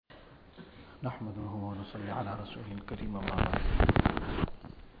نحمده ونصلي على رسوله الكريم أما بعد.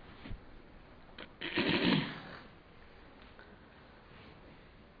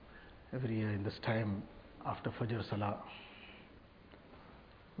 Every year in this time after Fajr Salah,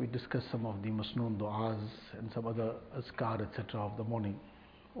 we discuss some of the masnoon du'as and some other azkar etc. of the morning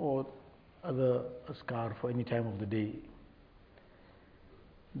or other azkar for any time of the day.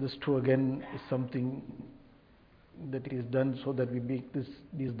 This too again is something that is done so that we make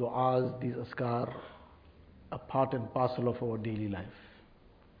these du'as, these azkar a part and parcel of our daily life.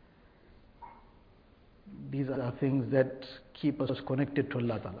 These are things that keep us connected to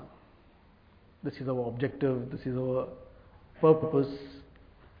Allah Ta'ala. This is our objective, this is our purpose,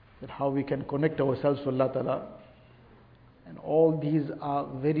 that how we can connect ourselves to Allah Ta'ala. And all these are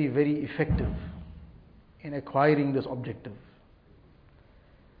very, very effective in acquiring this objective.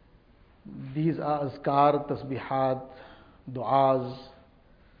 These are azkar, tasbihat, du'as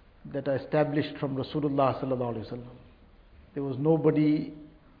that are established from Rasulullah sallallahu alaihi wasallam. There was nobody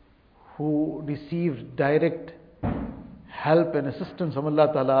who received direct help and assistance from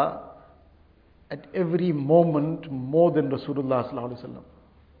Allah Ta'ala at every moment more than Rasulullah sallallahu alaihi wasallam.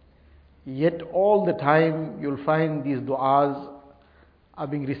 Yet all the time you'll find these du'as are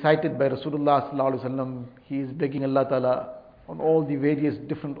being recited by Rasulullah sallallahu alaihi wasallam. He is begging Allah Ta'ala on all the various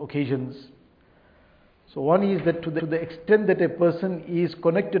different occasions. So one is that to the extent that a person is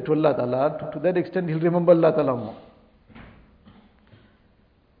connected to Allah Ta'ala, to that extent he'll remember Allah Ta'ala more.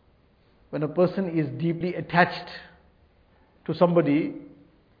 When a person is deeply attached to somebody,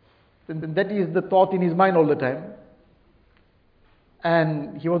 then that is the thought in his mind all the time.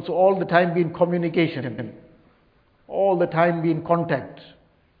 And he wants to all the time be in communication, all the time be in contact.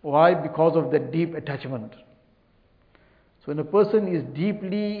 Why? Because of that deep attachment. So when a person is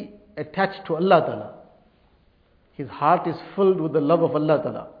deeply attached to Allah Ta'ala, his heart is filled with the love of Allah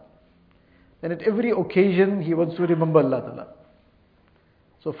Ta'ala, then at every occasion he wants to remember Allah Ta'ala.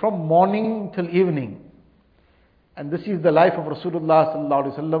 So from morning till evening, and this is the life of Rasulullah sallallahu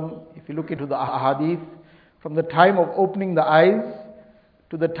alaihi wasallam. If you look into the ahadith, from the time of opening the eyes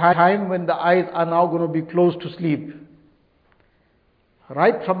to the time when the eyes are now going to be closed to sleep,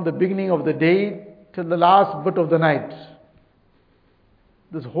 right from the beginning of the day till the last bit of the night,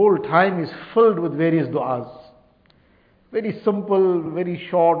 this whole time is filled with various du'as. Very simple, very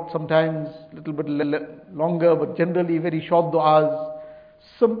short, sometimes a little bit longer, but generally very short du'as,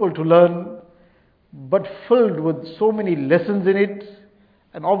 simple to learn, but filled with so many lessons in it,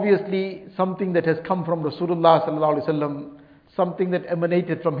 and obviously something that has come from Rasulullah sallallahu alaihi wasallam, something that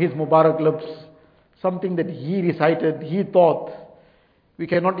emanated from his Mubarak lips, something that he recited, he taught. We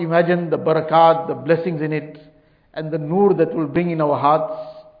cannot imagine the barakat, the blessings in it, and the nur that will bring in our hearts.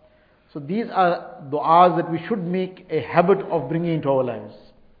 So these are du'as that we should make a habit of bringing into our lives.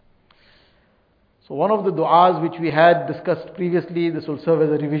 So one of the du'as which we had discussed previously, this will serve as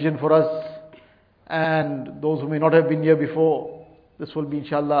a revision for us, and those who may not have been here before, this will be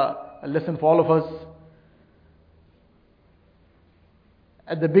inshallah a lesson for all of us.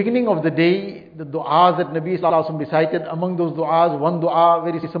 At the beginning of the day, the du'as that Nabi sallallahu alaihi wasallam recited, among those du'as, one du'a,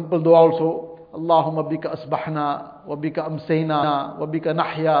 very simple du'a also, Allahumma bika asbahna, wa bika amsayna, wa bika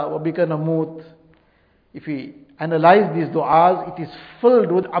nahya, wa bika namut. If we analyze these du'as, it is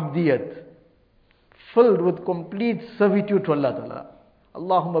filled with abdiyat, filled with complete servitude to Allah Ta'ala.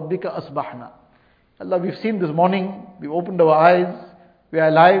 Allahumma bika asbahna. Allah, we've seen this morning, we've opened our eyes, we are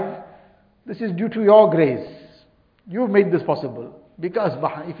alive. This is due to your grace. You've made this possible. Bika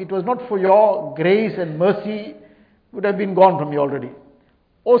asbahna. If it was not for your grace and mercy, it would have been gone from me already.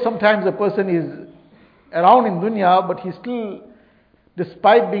 Or sometimes a person is around in dunya, but he still,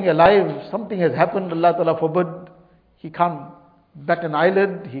 despite being alive, something has happened, Allah Ta'ala forbid, he can't bat an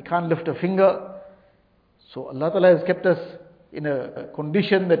eyelid, he can't lift a finger. So Allah Ta'ala has kept us in a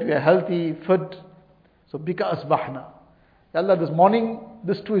condition that we are healthy, fit. So bika asbahna. Allah, this morning,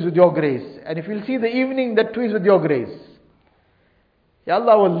 this too is with your grace. And if you'll see the evening, that too is with your grace. Ya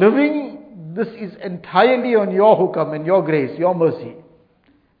Allah, our living, this is entirely on your hukam and your grace, your mercy.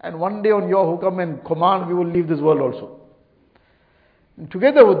 And one day on your hukam and command, we will leave this world also. And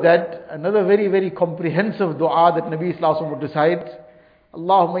together with that, another very, very comprehensive dua that Nabi Sallallahu Alaihi Wasallam would recite,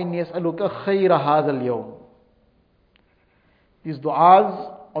 Allahumma inni as'aluka khayra hadhal yawm. These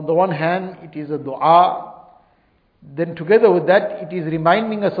du'as, on the one hand, it is a dua. Then together with that, it is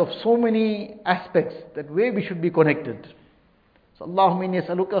reminding us of so many aspects that way we should be connected. So Allahumma inni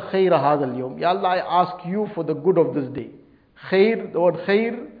as'aluka khayra hadhal yawm. Ya Allah, I ask you for the good of this day. Khair, the word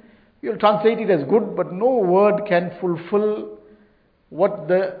khair, you'll translate it as good, but no word can fulfill what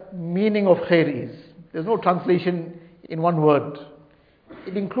the meaning of khair is. There's no translation in one word.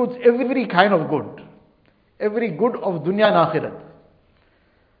 it includes every kind of good. Every good of dunya and akhirat.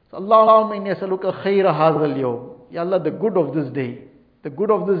 So Allahumma inni as'aluka khayra hadha al-yawm. Ya Allah, the good of this day. The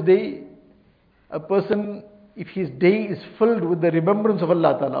good of this day, a person, if his day is filled with the remembrance of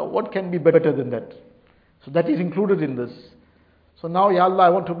Allah Ta'ala, what can be better than that? So that is included in this. So now, Ya Allah, I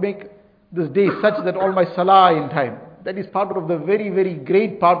want to make this day such that all my salah in time. That is part of the very, very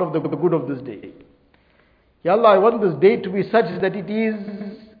great part of the good of this day. Ya Allah, I want this day to be such that it is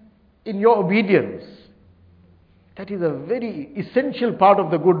in your obedience. That is a very essential part of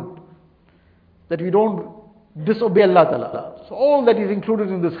the good. That we don't disobey Allah Ta'ala. So all that is included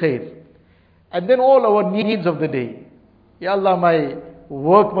in this khair. And then all our needs of the day. Ya Allah, my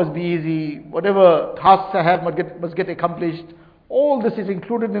work must be easy. Whatever tasks I have must get accomplished. All this is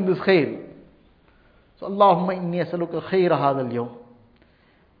included in this khair. So Allahumma inni as'aluka khayra hadha al-yawm.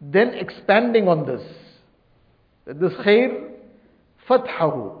 Then expanding on this. This khair,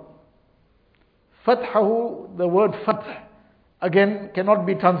 fathahu. Fathahu, the word fath, again, cannot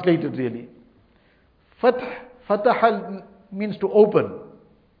be translated really. Fatah means to open.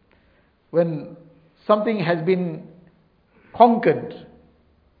 When something has been conquered,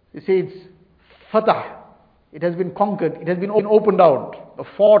 you say it's fatah. It has been conquered. It has been opened out. A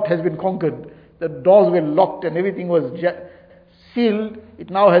fort has been conquered. The doors were locked and everything was sealed. It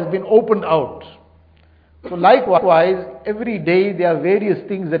now has been opened out. So likewise, every day there are various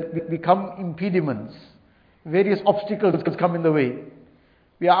things that become impediments. Various obstacles come in the way.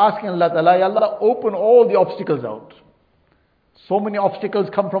 We are asking Allah Ta'ala, Ya Allah, open all the obstacles out. So many obstacles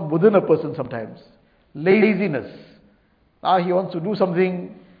come from within a person sometimes. Laziness. Now he wants to do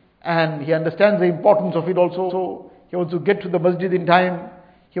something and he understands the importance of it also. So he wants to get to the masjid in time.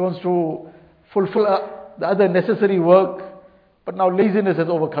 He wants to fulfill the other necessary work. But now laziness has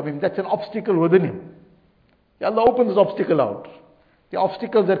overcome him. That's an obstacle within him. Ya Allah, open this obstacle out. The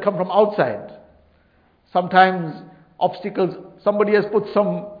obstacles that come from outside. Sometimes obstacles, somebody has put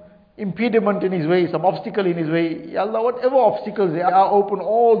some impediment in his way, some obstacle in his way. Ya Allah, whatever obstacles there are, open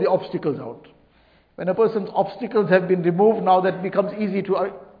all the obstacles out. When a person's obstacles have been removed, now that becomes easy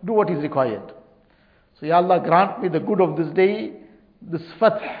to do what is required. So Ya Allah, grant me the good of this day, this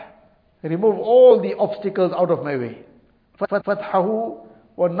fath. Remove all the obstacles out of my way. Fathahu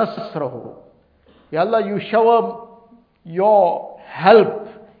wa nasrahu. Ya Allah, you shower your help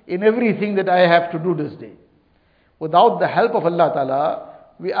in everything that I have to do this day. Without the help of Allah Ta'ala,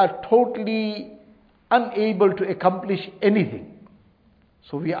 we are totally unable to accomplish anything.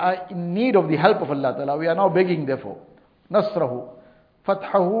 So we are in need of the help of Allah Ta'ala. We are now begging therefore. Nasrahu.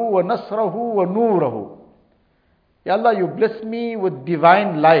 Fathahu wa nasrahu wa noorahu. Ya Allah, you bless me with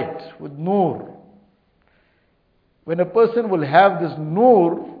divine light, with noor. When a person will have this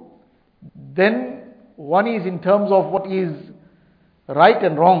noor, then one is in terms of what is right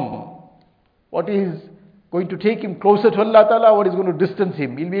and wrong. What is going to take him closer to Allah Ta'ala, what is going to distance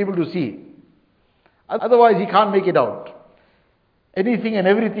him. He'll be able to see. Otherwise he can't make it out. Anything and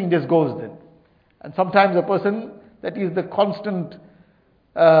everything just goes then. And sometimes a person, that is the constant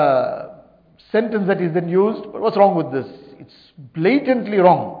sentence that is then used, but what's wrong with this? It's blatantly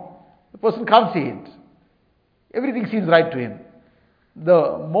wrong. The person can't see it. Everything seems right to him.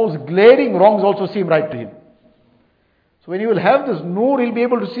 The most glaring wrongs also seem right to him. So when he will have this noor, he'll be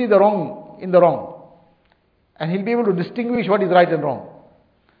able to see the wrong in the wrong. And he'll be able to distinguish what is right and wrong.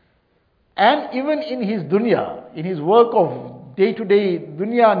 And even in his dunya, in his work of day-to-day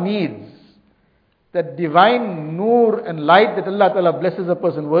dunya needs, that divine noor and light that Allah Ta'ala blesses a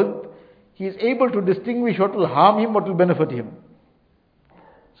person with, he is able to distinguish what will harm him, what will benefit him.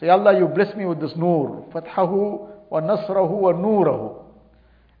 So Ya Allah, you bless me with this noor. Fathahu wa nasrahu wa noorahu.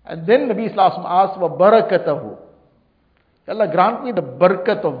 And then Nabi Sallallahu Alaihi Wasallam asked, wa barakatahu. Ya Allah, grant me the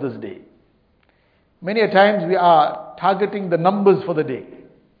barakat of this day. Many a times we are targeting the numbers for the day.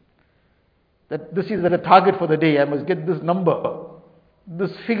 That this is the target for the day. I must get this number.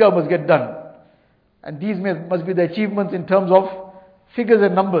 This figure must get done. And these must be the achievements in terms of figures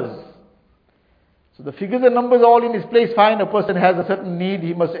and numbers. So the figures and numbers are all in his place, fine. A person has a certain need.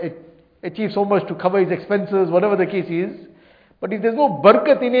 He must achieve so much to cover his expenses, whatever the case is. But if there's no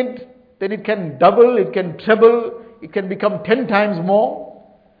barakat in it, then it can double, it can treble, it can become 10 times more.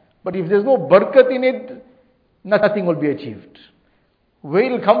 But if there's no barakat in it, nothing will be achieved. Where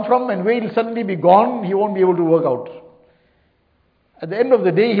it will come from and where it will suddenly be gone, he won't be able to work out. At the end of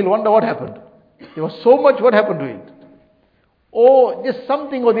the day, he'll wonder what happened. There was so much, what happened to it? Or just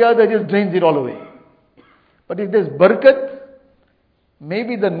something or the other just drains it all away. But if there's barakat,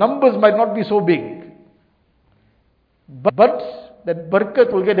 maybe the numbers might not be so big. But that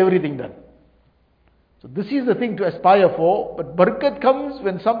barakat will get everything done. So this is the thing to aspire for, but barakat comes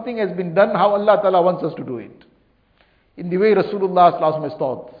when something has been done how Allah Ta'ala wants us to do it. In the way Rasulullah Sallallahu Alaihi Wasallam has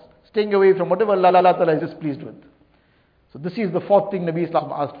taught, staying away from whatever Allah Ta'ala is displeased with. So this is the fourth thing Nabi Sallallahu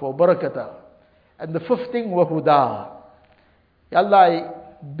Alaihi Wasallam asked for, barakata. And the fifth thing, wahuda. Ya Allah, I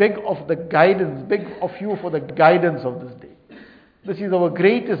beg of the guidance, beg of you for the guidance of this day. This is our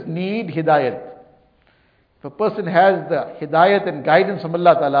greatest need, hidayat. If a person has the hidayat and guidance from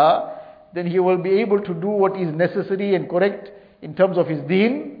Allah Ta'ala, then he will be able to do what is necessary and correct in terms of his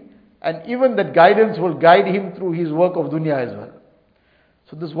deen, and even that guidance will guide him through his work of dunya as well.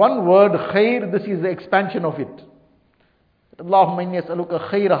 So this one word, khair, this is the expansion of it. Allahumma inni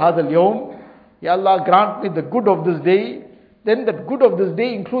as'aluka khair hadha al-yawm. Ya Allah, grant me the good of this day. Then that good of this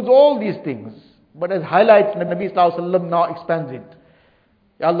day includes all these things. But as highlights, Nabi Sallallahu Alaihi Wasallam now expands it.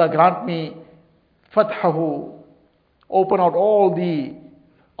 Ya Allah, grant me fathahu, open out all the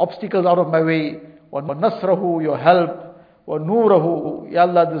obstacles out of my way. Wa nasrahu, your help. Wa noorahu, Ya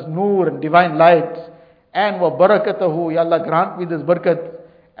Allah, this noor and divine light. And wa barakatahu, Ya Allah, grant me this barakat.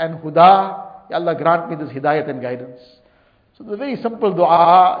 And huda, Ya Allah, grant me this hidayat and guidance. So it's a very simple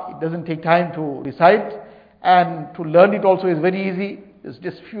dua. It doesn't take time to recite. And to learn it also is very easy. It's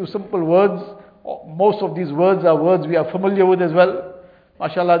just few simple words. Most of these words are words we are familiar with as well.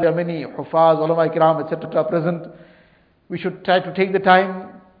 MashaAllah, there are many hufaz, ulama ikram, etc. present. We should try to take the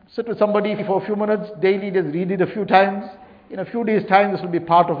time, sit with somebody for a few minutes daily, just read it a few times. In a few days' time, this will be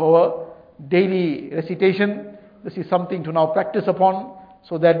part of our daily recitation. This is something to now practice upon,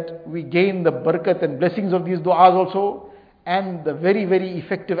 so that we gain the barakat and blessings of these du'as also. And the very, very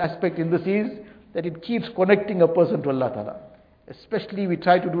effective aspect in this is that it keeps connecting a person to Allah Ta'ala. Especially we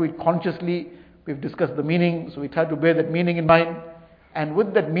try to do it consciously. We've discussed the meaning, so we try to bear that meaning in mind. And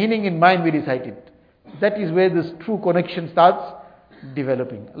with that meaning in mind, we recite it. That is where this true connection starts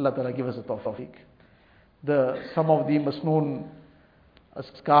developing. Allah Ta'ala give us a tawfiq. Some of the masnoon,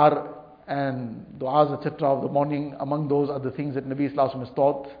 askar and du'as, etc. of the morning, among those are the things that Nabi Sallallahu Alaihi Wasallam has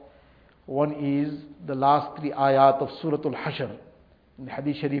taught. One is the last three ayat of Surah Al-Hashr. In the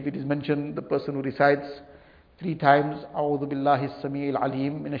Hadith Sharif it is mentioned, the person who recites 3 times, A'udhu Billahi As-Sami'il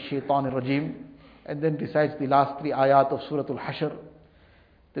Alim Minash Shaitanir Rajim, and then recites the last 3 ayat of Surah Al-Hashr,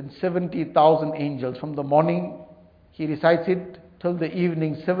 then 70,000 angels, from the morning he recites it till the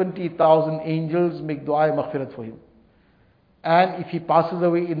evening, 70,000 angels make dua maghfirat for him. And if he passes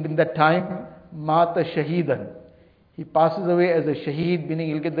away in that time, mata shaheedan, he passes away as a shaheed, meaning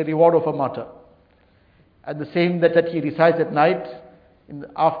he'll get the reward of a martyr. At the same that he recites at night,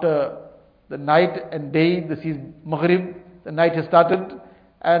 after the night and day, this is Maghrib, the night has started,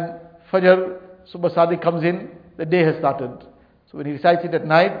 and Fajr, Subh Sadiq comes in, the day has started. So when he recites it at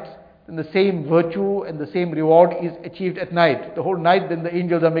night, then the same virtue and the same reward is achieved at night. The whole night, then the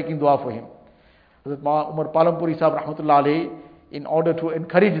angels are making dua for him. Hazrat Umar Palampuri Sahib Rahmatullah Alayhi, in order to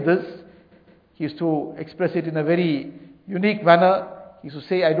encourage this, he used to express it in a very unique manner. He used to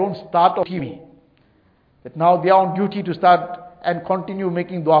say, I don't start off TV. That now they are on duty to start and continue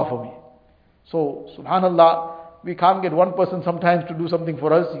making dua for me. So, subhanallah, we can't get one person sometimes to do something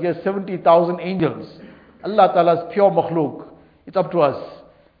for us. He has 70,000 angels. Allah Ta'ala's pure makhluk. It's up to us.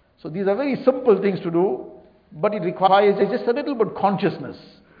 So these are very simple things to do, but it requires just a little bit consciousness.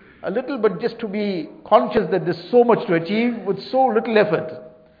 A little bit just to be conscious that there's so much to achieve with so little effort.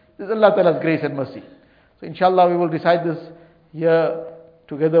 This is Allah Ta'ala's grace and mercy. So inshallah we will recite this here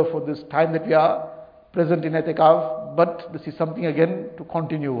together for this time that we are present in I'tikaf, but this is something again to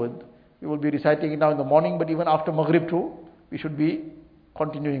continue with. We will be reciting it now in the morning, but even after Maghrib too, we should be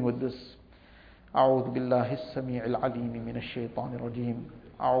continuing with this. أعوذ بالله السميع العليم من الشيطان الرجيم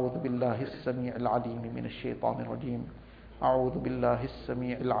أعوذ بالله السميع العليم من الشيطان الرجيم أعوذ بالله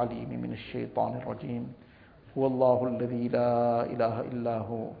السميع العليم من الشيطان الرجيم هو الله الذي لا إله إلا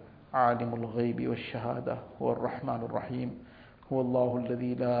هو عالم الغيب والشهادة هو الرحمن الرحيم هو الله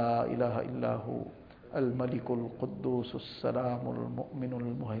الذي لا إله إلا هو الملك القدوس السلام المؤمن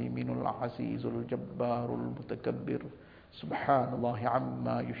المهيمن العزيز الجبار المتكبر سبحان الله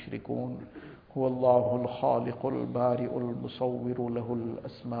عما يشركون هو الله الخالق البارئ المصور له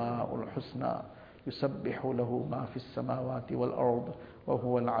الأسماء الحسنى يسبح له ما في السماوات والأرض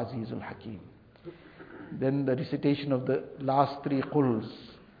وهو العزيز الحكيم. Then the recitation of the last 3 quls.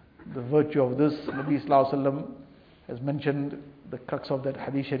 The virtue of this, Nabi Sallallahu Alaihi Wasallam has mentioned the crux of that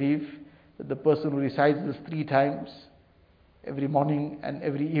Hadith Sharif, that the person who recites this 3 times, every morning and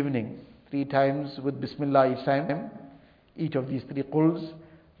every evening, 3 times with Bismillah each time, each of these 3 quls,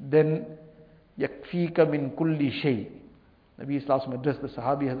 then yakfika min kulli shay. Nabi Sallallahu Alaihi Wasallam addressed the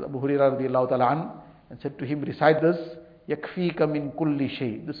Sahabi Abu Hurairah radiyallahu ta'ala an and said to him, recite this يَكْفِيكَ مِن كُلِّ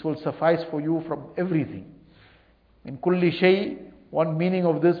شَيْءٍ. This will suffice for you from everything. Min kulli shay, one meaning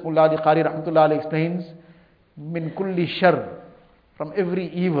of this, Mullah Ali Qari Rahmatullah Alayhi explains, min kulli shar, from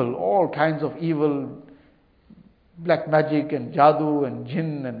every evil, all kinds of evil, black magic and jadoo and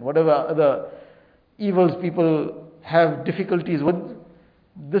jinn and whatever other evils people have difficulties with.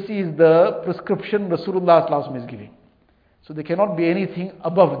 This is the prescription Rasulullah Sallallahu Alaihi Wasallam is giving. So there cannot be anything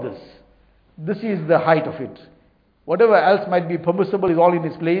above this. This is the height of it. Whatever else might be permissible is all in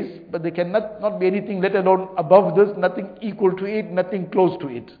its place, but there cannot not be anything, let alone above this, nothing equal to it, nothing close to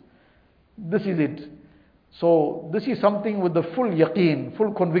it. This is it. So this is something with the full yaqeen,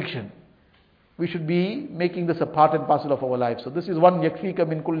 full conviction. We should be making this a part and parcel of our life. So this is one, yakfika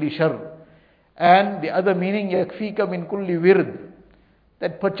min kulli shar. And the other meaning, yakfika min kulli wird.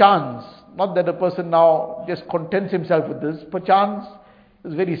 That perchance, not that a person now just contents himself with this, perchance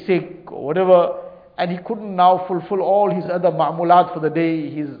is very sick or whatever, and he couldn't now fulfill all his other ma'mulat for the day,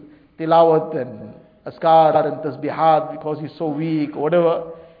 his tilawat and askar and tasbihat, because he's so weak or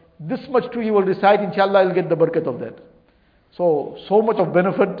whatever. This much too he will recite, inshallah he'll get the barakat of that. So much of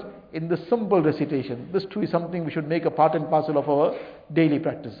benefit in the simple recitation. This too is something we should make a part and parcel of our daily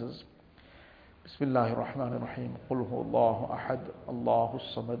practices. Bismillahir Rahmanir Rahim. Qul huwallahu ahad, Allahus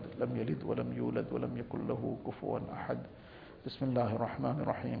samad, lam yalid wa lam yulad wa lam yakul lahu kufuwan ahad. Bismillahir Rahmanir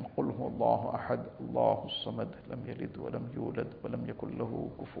Rahim. Qul huwallahu ahad, Allahus samad, lam yalid wa lam yulad wa lam yakul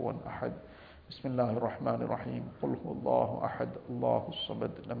lahu kufuwan ahad. Bismillahir Rahmanir Rahim. Qul huwallahu ahad, Allahus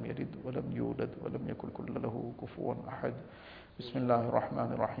samad, lam yalid wa lam yulad wa lam yakul lahu kufuwan ahad. Bismillahir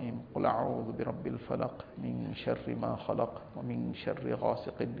Rahmanir Rahim. Qul a'udhu bi rabbil falaq min sharri ma khalaq wa min sharri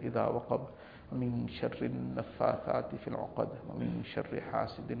ghasiqin idha waqab wa min sharri an-naffathati fil 'uqad wa min sharri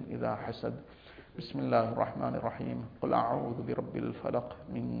hasidin idha hasad. Bismillahir Rahmanir Rahim. Qul a'udhu bi rabbil falaq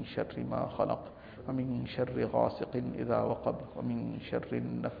min sharri ma khalaq wa min sharri ghasiqin idha waqab wa min sharri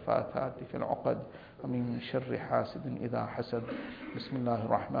an-naffathati fil 'uqad wa min sharri hasidin idha hasad. Bismillahir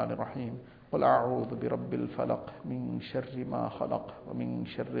Rahmanir Rahim. قل أعوذ برب الفلق من شر ما خلق ومن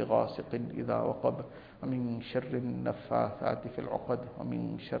شر غاسق إذا وقب ومن شر النفاثات في العقد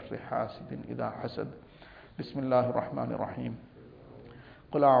ومن شر حاسد إذا حسد. بسم الله الرحمن الرحيم.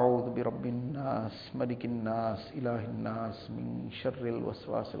 قل أعوذ برب الناس ملك الناس إله الناس من شر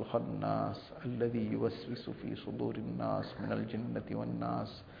الوسواس الخناس الذي يوسوس في صدور الناس من الجنة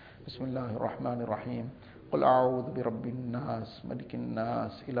والناس. بسم الله الرحمن الرحيم. قل أعوذ برب الناس ملك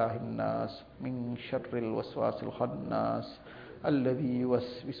الناس إله الناس من شر الوسواس الخناس الذي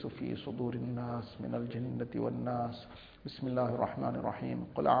يوسوس في صدور الناس من الجنة والناس. بسم الله الرحمن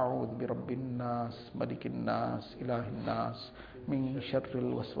الرحيم. قل أعوذ برب الناس ملك الناس إله الناس من شر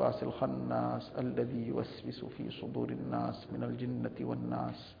الوسواس الخناس الذي يوسوس في صدور الناس من الجنة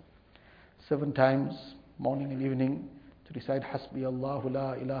والناس. 7 times, morning and evening, to recite حسبي الله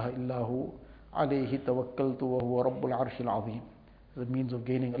لا إله إلا هو عليه توكلت وهو رب العرش العظيم, as a means of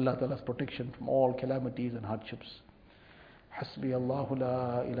gaining Allah Ta'ala's protection from all calamities and hardships. حسبي الله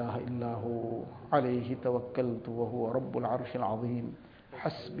لا إله إلا هو عليه توكلت وهو رب العرش العظيم.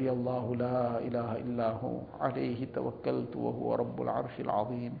 حسبي الله لا إله إلا هو عليه توكلت وهو رب العرش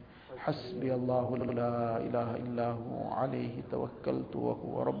العظيم. حسبي الله لا إله إلا هو عليه توكلت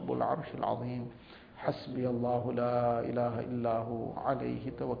وهو رب العرش العظيم. حسبي الله لا إله إلا هو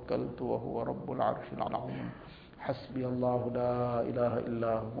عليه توكلت وهو رب العرش العظيم. حسبي الله لا إله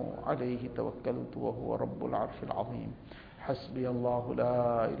إلا هو عليه توكلت وهو رب العرش العظيم. حسبي الله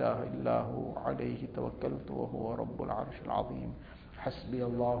لا إله إلا هو عليه توكلت وهو رب العرش العظيم. حسبي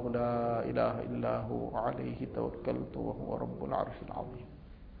الله لا إله إلا هو عليه توكلت وهو رب العرش العظيم.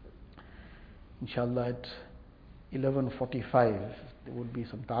 Inshallah at 11:45 there would be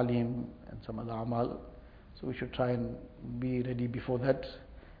some ta'lim and some other amal, so we should try and be ready before that.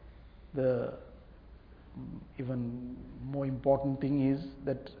 The even more important thing is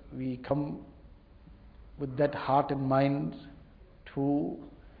that we come with that heart and mind to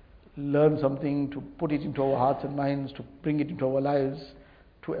learn something, to put it into our hearts and minds, to bring it into our lives,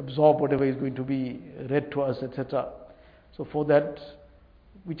 to absorb whatever is going to be read to us, etc. So for that,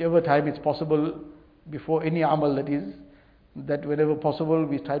 whichever time it's possible, before any amal, that is, that whenever possible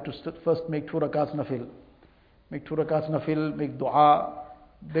we try to first make 2 rakats nafil. Make 2 rakats nafil, make dua,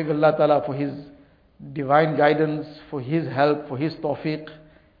 beg Allah Ta'ala for His divine guidance, for His help, for His tawfiq,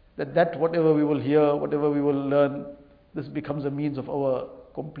 that whatever we will hear, whatever we will learn, this becomes a means of our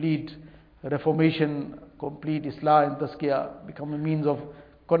complete reformation, complete islah and tazkiyah, become a means of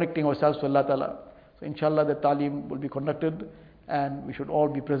connecting ourselves to Allah Ta'ala. So inshallah the ta'lim will be conducted and we should all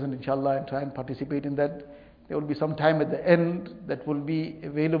be present inshallah and try and participate in that. There will be some time at the end that will be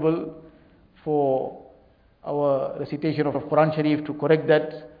available for our recitation of Quran Sharif to correct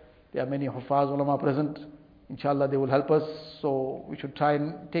that. There are many Hufaz ulama present. Inshallah, they will help us. So we should try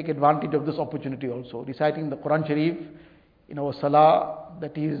and take advantage of this opportunity also. Reciting the Quran Sharif in our salah,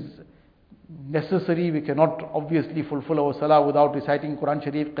 that is necessary. We cannot obviously fulfill our salah without reciting Quran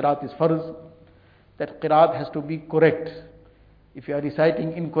Sharif. Qiraat is farz. That qiraat has to be correct. If you are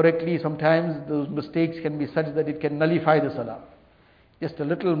reciting incorrectly, sometimes those mistakes can be such that it can nullify the salah. Just a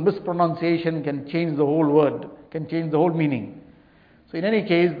little mispronunciation can change the whole word, can change the whole meaning. So in any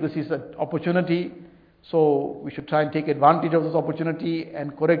case, this is an opportunity. So we should try and take advantage of this opportunity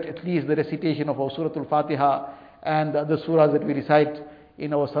and correct at least the recitation of our Surah Al-Fatiha and the other surahs that we recite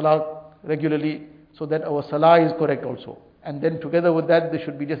in our salah regularly, so that our salah is correct also. And then together with that, there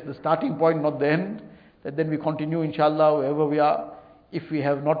should be just the starting point, not the end. That then we continue, inshallah, wherever we are. If we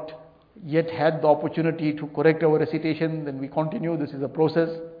have not yet had the opportunity to correct our recitation, then we continue. This is a process.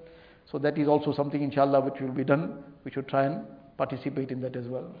 So that is also something, inshallah, which will be done. We should try and participate in that as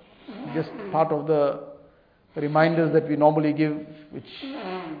well. Just part of the reminders that we normally give, which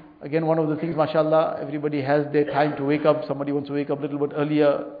again, one of the things, mashallah, everybody has their time to wake up. Somebody wants to wake up a little bit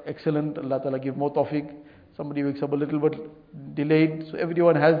earlier, excellent, Allah Ta'ala give more tawfiq. Somebody wakes up a little bit delayed, so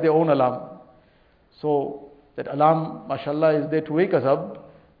everyone has their own alarm. So that alarm, mashallah, is there to wake us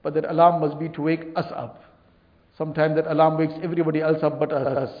up, but that alarm must be to wake us up. Sometimes that alarm wakes everybody else up but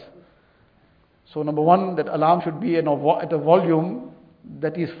us. So number one, that alarm should be at a volume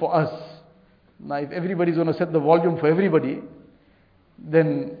that is for us. Now if everybody is going to set the volume for everybody,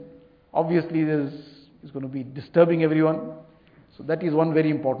 then obviously it's going to be disturbing everyone. So that is one very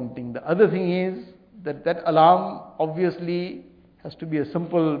important thing. The other thing is that alarm obviously has to be a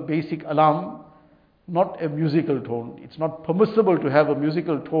simple basic alarm, not a musical tone. It's not permissible to have a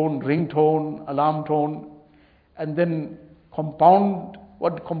musical tone, ringtone, alarm tone, and then compound.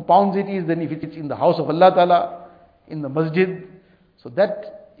 What compounds it is then if it's in the house of Allah Ta'ala, in the masjid, so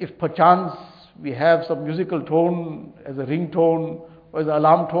that if perchance we have some musical tone as a ringtone or as an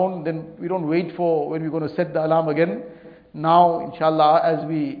alarm tone, then we don't wait for when we're going to set the alarm again. Now, inshallah, as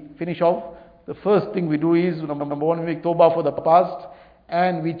we finish off, the first thing we do is, number one, we make tawbah for the past,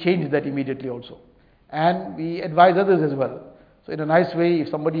 and we change that immediately also. And we advise others as well. So in a nice way, if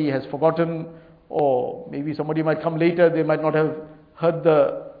somebody has forgotten, or maybe somebody might come later, they might not have heard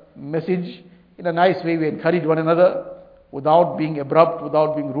the message, in a nice way we encourage one another, without being abrupt,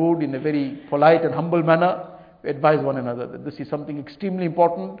 without being rude, in a very polite and humble manner, we advise one another that this is something extremely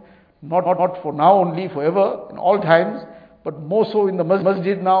important, not for now only, forever, in all times, but more so in the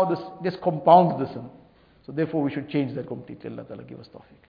masjid now. This compounds this. So therefore we should change that completely. Allah Ta'ala give us tawfiq.